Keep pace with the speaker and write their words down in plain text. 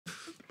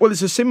Well,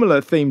 it's a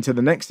similar theme to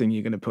the next thing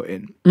you're going to put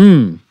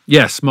in.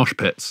 Yes, mosh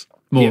pits.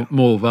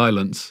 More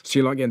violence. So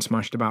you like getting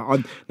smashed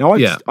about.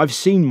 I've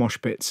seen mosh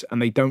pits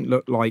and they don't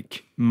look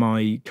like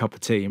my cup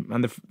of tea.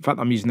 And the fact that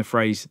I'm using the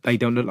phrase "they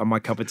don't look like my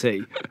cup of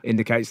tea"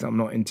 indicates that I'm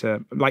not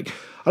into. Like,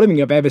 I don't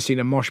think I've ever seen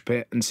a mosh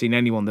pit and seen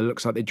anyone that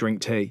looks like they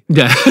drink tea.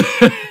 Yeah.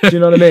 Do you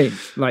know what I mean?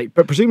 Like,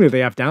 but presumably they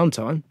have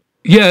downtime.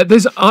 Yeah,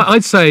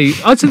 I'd say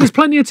there's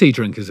plenty of tea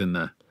drinkers in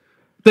there.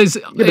 But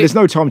there's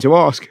no time to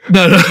ask.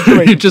 No,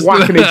 just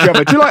whacking each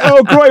other. Do you like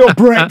Earl Grey or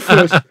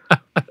breakfast?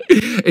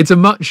 It's a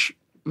much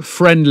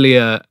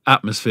friendlier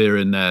atmosphere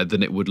in there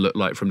than it would look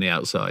like from the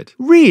outside.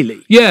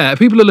 Really? Yeah,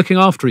 people are looking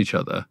after each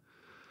other.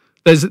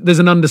 There's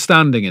an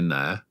understanding in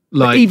there.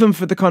 Like, even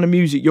for the kind of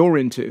music you're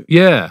into.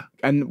 Yeah.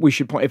 And we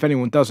should point, if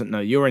anyone doesn't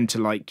know, you're into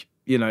like,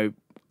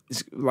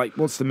 it's like,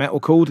 what's the metal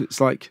called? It's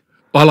like,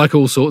 I like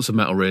all sorts of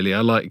metal, really. I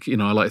like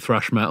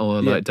thrash metal, I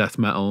like death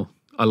metal,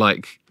 I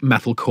like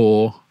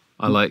metalcore,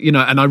 I like, and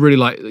I really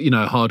like,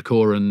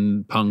 hardcore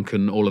and punk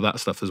and all of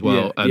that stuff as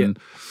well.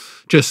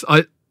 Just,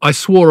 I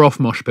swore off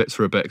mosh pits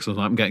for a bit because I was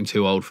like, I'm getting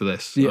too old for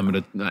this. Yeah. I'm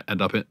going to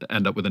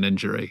end up with an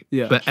injury.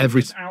 Yeah. But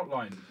just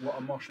outline what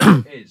a mosh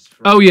pit is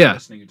for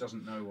listening who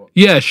doesn't know what.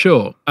 Yeah,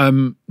 sure.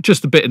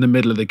 Just a bit in the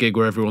middle of the gig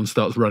where everyone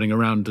starts running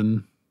around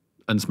and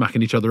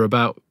smacking each other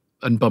about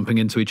and bumping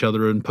into each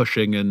other and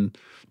pushing and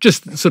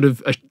just sort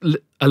of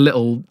a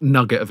little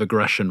nugget of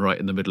aggression right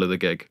in the middle of the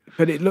gig.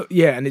 But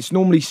and it's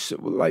normally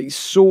like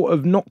sort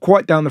of not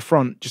quite down the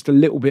front, just a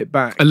little bit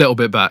back. A little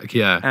bit back,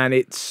 yeah. And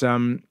it's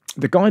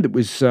the guy that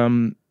was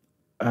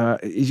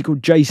is he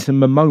called Jason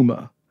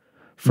Momoa?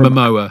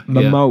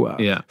 Momoa,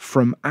 yeah.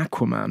 From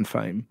Aquaman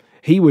fame.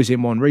 He was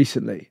in one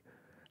recently.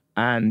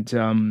 And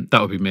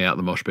that would be me out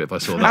the mosh pit if I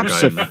saw that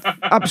guy in there.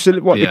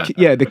 Absolutely. What?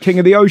 Yeah. The king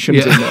of the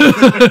oceans in there.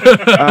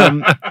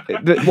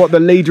 The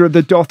leader of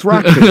the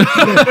Dothraki.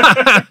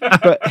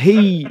 But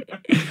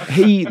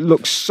he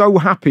looks so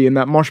happy in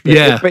that mosh pit.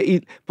 Yeah.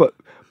 But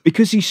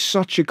because he's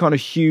such a kind of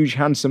huge,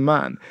 handsome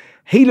man,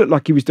 he looked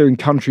like he was doing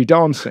country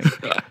dancing.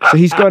 So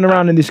he's going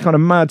around in this kind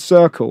of mad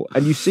circle,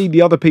 and you see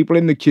the other people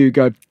in the queue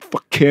go,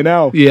 "Fucking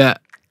hell!" Yeah,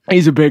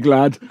 he's a big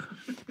lad.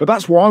 But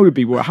that's why I would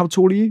be. How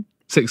tall are you?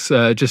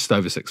 Just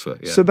over 6 foot.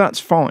 Yeah. So that's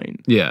fine.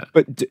 Yeah.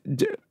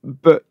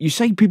 But you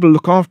say people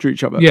look after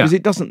each other because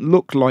it doesn't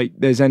look like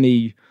there's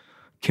any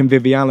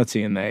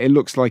conviviality in there. It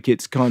looks like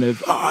it's kind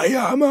of I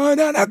am an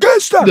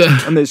anarchist,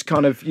 and there's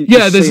kind of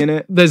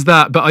there's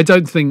that, but I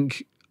don't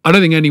think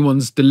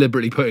anyone's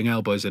deliberately putting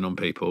elbows in on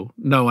people.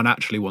 No one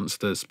actually wants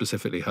to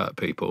specifically hurt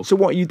people. So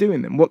what are you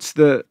doing then?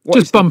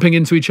 Just bumping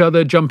into each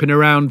other, jumping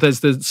around. There's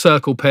the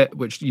circle pit,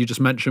 which you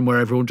just mentioned, where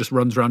everyone just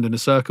runs around in a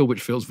circle,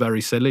 which feels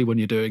very silly when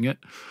you're doing it.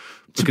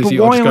 Because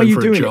you're just going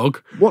for a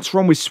jog. What's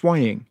wrong with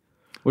swaying?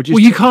 Or just,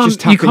 you can't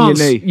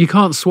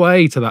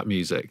sway to that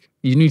music.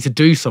 You need to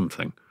do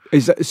something.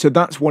 So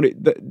that's what it.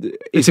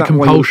 It's a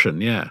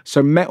compulsion. Yeah.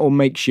 So metal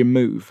makes you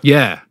move.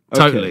 Yeah,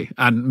 totally,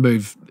 and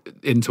move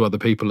into other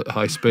people at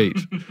high speed.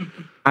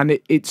 And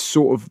it's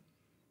sort of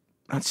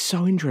that's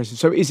so interesting.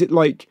 So is it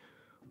like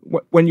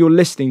when you're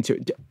listening to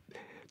it?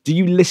 Do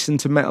you listen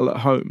to metal at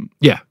home?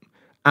 Yeah.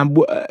 And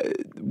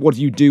what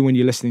do you do when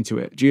you're listening to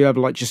it? Do you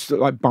ever just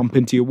bump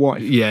into your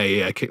wife?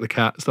 Yeah, kick the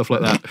cat, stuff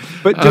like that.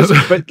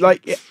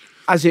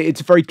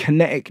 It's very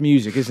kinetic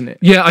music, isn't it?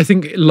 Yeah, I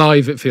think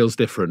live it feels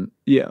different.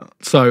 Yeah.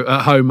 So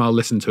at home I'll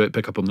listen to it,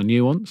 pick up on the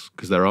nuance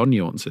because there are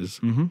nuances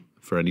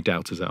for any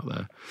doubters out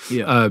there.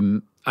 Yeah.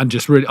 And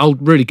just I'll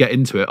really get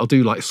into it. I'll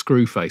do like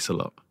Screwface a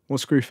lot.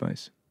 What's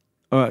Screwface?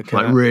 Oh, okay.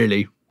 Like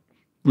really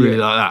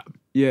like that.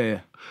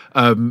 Yeah.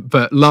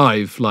 But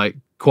live,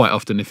 quite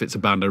often, if it's a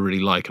band I really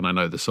like and I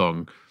know the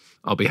song,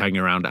 I'll be hanging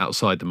around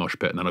outside the mosh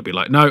pit and then I'll be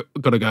like, no,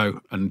 gotta go,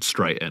 and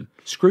straight in.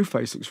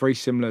 Screwface looks very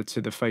similar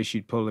to the face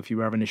you'd pull if you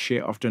were having a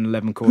shit after an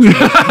 11-course meal,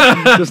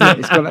 doesn't it?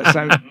 It's got that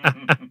sound.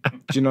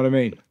 Do you know what I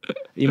mean? Are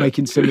you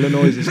making similar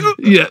noises?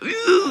 Yeah.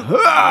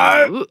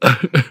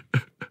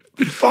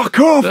 Fuck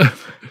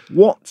off!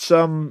 What's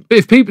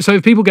If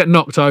people get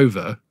knocked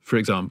over, for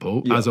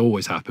example, as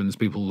always happens,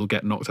 people will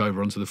get knocked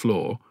over onto the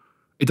floor.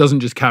 It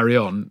doesn't just carry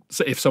on.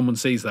 So if someone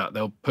sees that,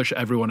 they'll push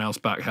everyone else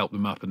back, help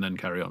them up, and then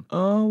carry on.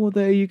 Oh, well,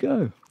 there you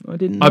go. I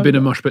didn't know I've been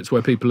in mosh pits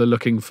where people are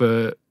looking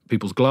for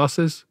people's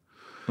glasses.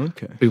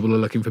 Okay. People are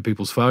looking for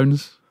people's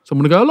phones.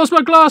 Someone will go, I lost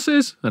my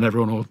glasses. And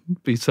everyone will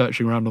be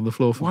searching around on the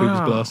floor for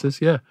people's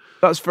glasses. Yeah.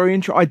 That's very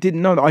interesting. I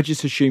didn't know that. I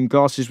just assumed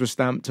glasses were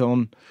stamped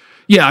on.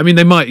 Yeah, I mean,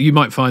 you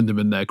might find them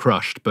and they're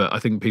crushed, but I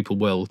think people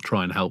will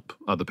try and help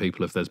other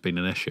people if there's been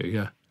an issue,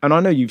 yeah. And I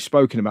know you've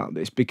spoken about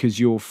this because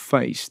your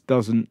face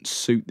doesn't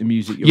suit the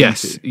music you're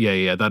into.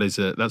 Yeah. That's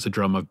a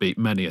drum I've beat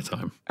many a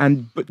time.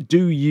 But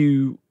do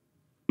you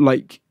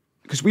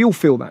because we all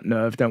feel that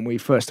nerve, don't we?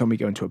 First time we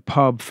go into a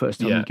pub,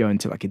 first time we go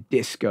into a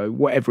disco,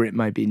 whatever it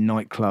may be,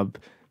 nightclub,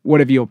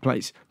 whatever your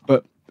place.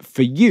 But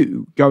for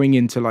you, going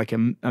into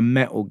a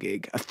metal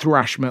gig, a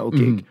thrash metal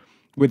gig,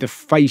 with a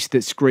face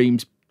that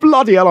screams,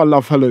 bloody hell, I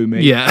love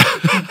halloumi. Yeah.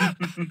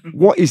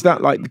 What is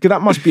that like? Because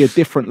that must be a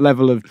different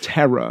level of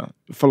terror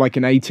for an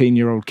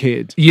 18-year-old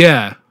kid.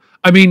 Yeah.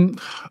 I mean,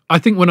 I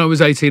think when I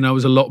was 18, I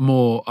was a lot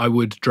more, I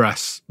would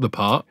dress the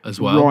part as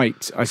well.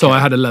 Right. Okay. So I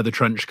had a leather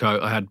trench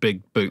coat. I had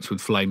big boots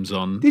with flames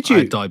on. Did you? I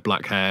had dyed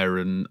black hair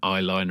and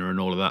eyeliner and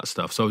all of that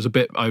stuff. So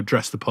I would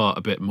dress the part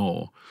a bit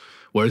more.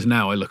 Whereas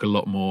now I look a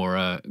lot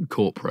more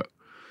corporate.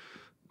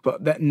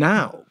 But that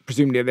now,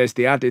 presumably, there's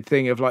the added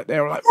thing of like,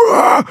 they're like,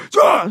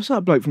 "Is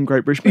that bloke from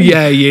Great British Bake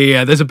Off?"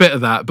 Yeah. There's a bit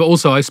of that. But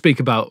also I speak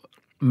about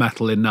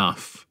metal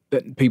enough.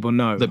 That people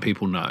know.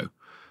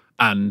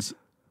 And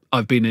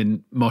I've been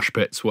in mosh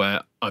pits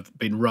where I've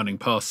been running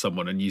past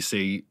someone and you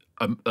see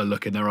a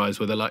look in their eyes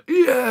where they're like,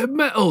 yeah,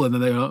 metal. And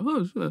then they're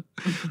like, oh,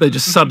 they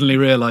just suddenly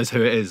realise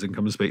who it is and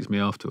come and speak to me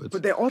afterwards.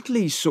 But they're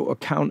oddly sort of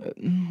well,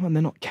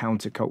 they're not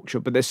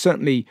counterculture, but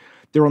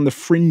they're on the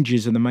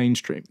fringes of the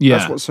mainstream. Yeah.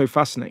 That's what's so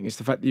fascinating, is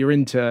the fact that you're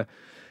into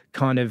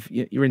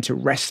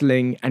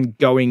wrestling and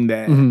going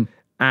there.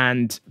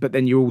 But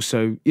then you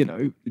also,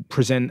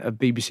 present a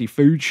BBC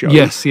food show.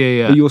 Yes,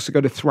 yeah. But you also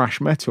go to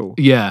thrash metal.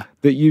 Yeah.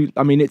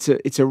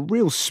 It's a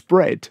real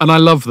spread. And I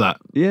love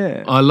that.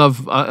 Yeah. I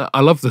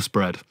love the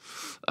spread.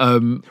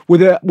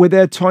 Were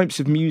there types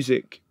of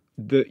music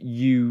that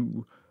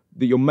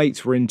your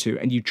mates were into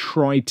and you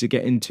tried to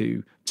get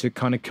into to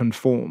kind of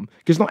conform?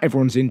 Because not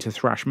everyone's into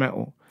thrash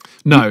metal.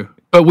 No.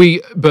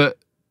 But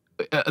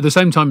at the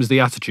same time as the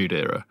Attitude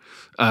Era,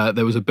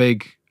 there was a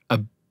big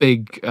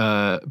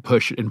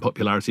push in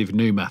popularity of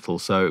new metal.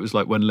 So it was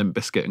like when Limp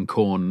Bizkit and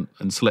Korn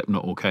and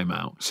Slipknot all came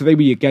out. So they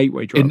were your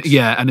gateway drugs.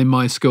 And in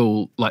my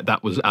school, like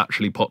that was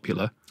actually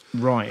popular.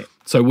 Right.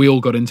 So we all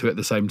got into it at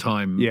the same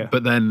time. Yeah.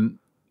 But then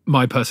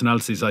my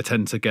personality is I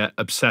tend to get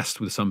obsessed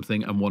with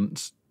something and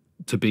want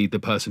to be the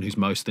person who's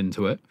most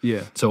into it.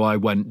 Yeah. So I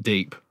went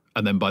deep.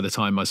 And then by the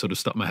time I sort of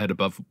stuck my head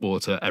above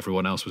water,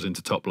 everyone else was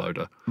into Top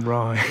Loader.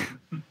 Right.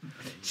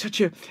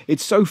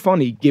 It's so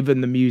funny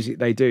given the music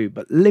they do,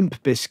 but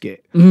Limp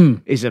Bizkit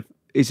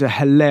is a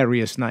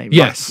hilarious name.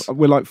 Yes.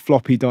 We're like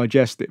floppy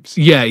digestives.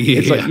 Yeah.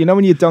 It's like,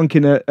 when you're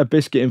dunking a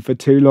biscuit in for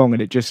too long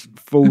and it just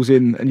falls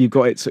in and you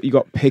got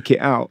to pick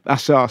it out.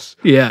 That's us.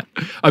 Yeah.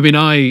 I mean,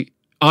 I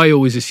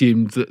always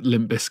assumed that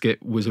Limp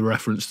Bizkit was a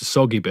reference to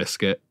Soggy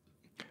Biscuit.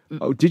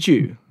 Oh, did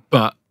you?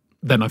 But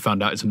then I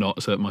found out it's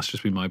not, so it must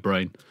just be my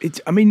brain.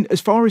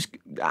 As far as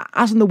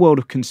in the world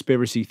of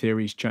conspiracy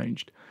theories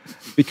changed,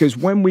 because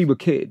when we were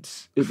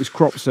kids, it was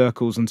crop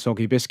circles and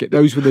Soggy Biscuit.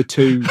 Those were the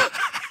two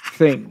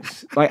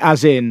things. Like,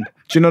 as in,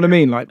 do you know what I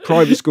mean? Like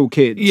private school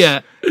kids.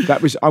 Yeah.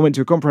 I went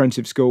to a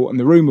comprehensive school, and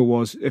the rumour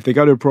was if they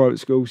go to a private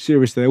school,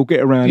 seriously, they all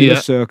get around in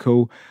a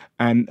circle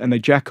and they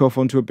jack off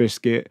onto a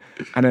biscuit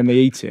and then they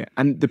eat it.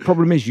 And the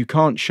problem is you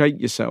can't shake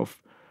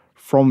yourself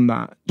from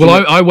that.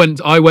 Well, I went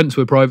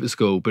to a private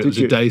school, but it was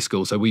a day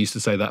school, so we used to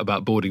say that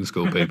about boarding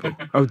school people.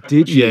 Oh,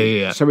 did you?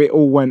 Yeah. So it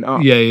all went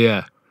up.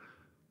 Yeah.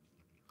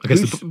 I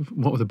guess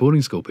what were the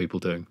boarding school people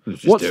doing?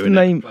 What's the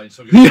name?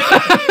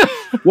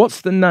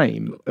 What's the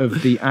name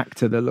of the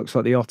actor that looks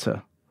like the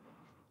otter?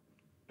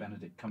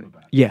 Benedict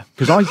Cumberbatch. Yeah,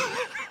 because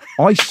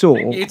I saw.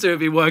 You two have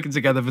been working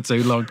together for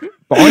too long.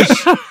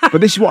 But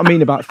this is what I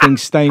mean about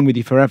things staying with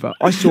you forever.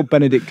 I saw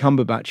Benedict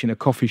Cumberbatch in a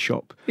coffee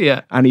shop.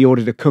 Yeah. And he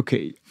ordered a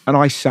cookie, and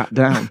I sat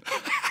down.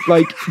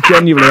 Like,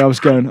 genuinely, I was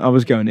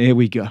going, here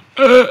we go.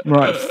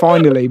 Right,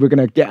 finally, we're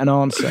going to get an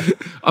answer.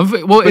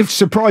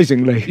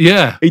 Surprisingly,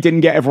 he didn't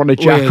get everyone to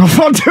jack off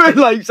onto it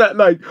like that.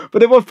 But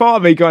there was part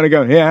of me kind of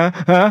going,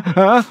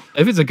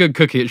 If it's a good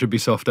cookie, it should be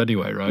soft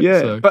anyway, right? Yeah,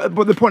 so.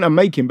 but the point I'm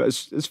making,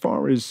 as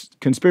far as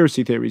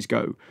conspiracy theories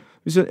go,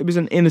 it was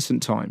an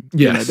innocent time.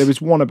 Yes. There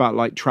was one about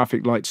like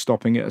traffic lights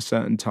stopping at a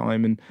certain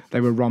time and they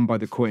were run by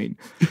the Queen.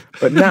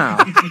 But now...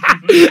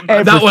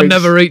 that one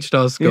never reached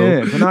our school.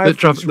 Yeah, the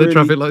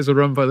traffic lights were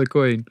run by the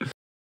Queen.